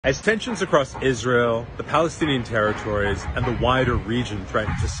As tensions across Israel, the Palestinian territories, and the wider region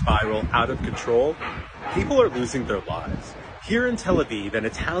threaten to spiral out of control, people are losing their lives. Here in Tel Aviv, an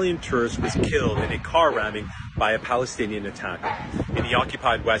Italian tourist was killed in a car ramming by a Palestinian attacker. In the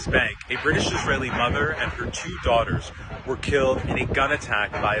occupied West Bank, a British-Israeli mother and her two daughters were killed in a gun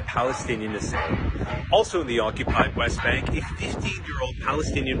attack by a Palestinian assailant. Also in the occupied West Bank, a 15-year-old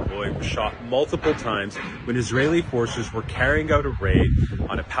Palestinian boy was shot multiple times when Israeli forces were carrying out a raid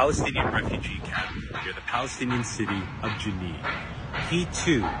on a Palestinian refugee camp near the Palestinian city of Jenin. He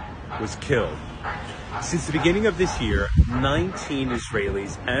too was killed. Since the beginning of this year, 19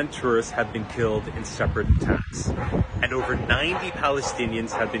 Israelis and tourists have been killed in separate attacks, and over 90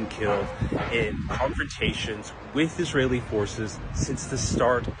 Palestinians have been killed in confrontations with Israeli forces since the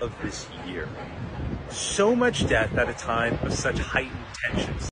start of this year. So much death at a time of such heightened tensions.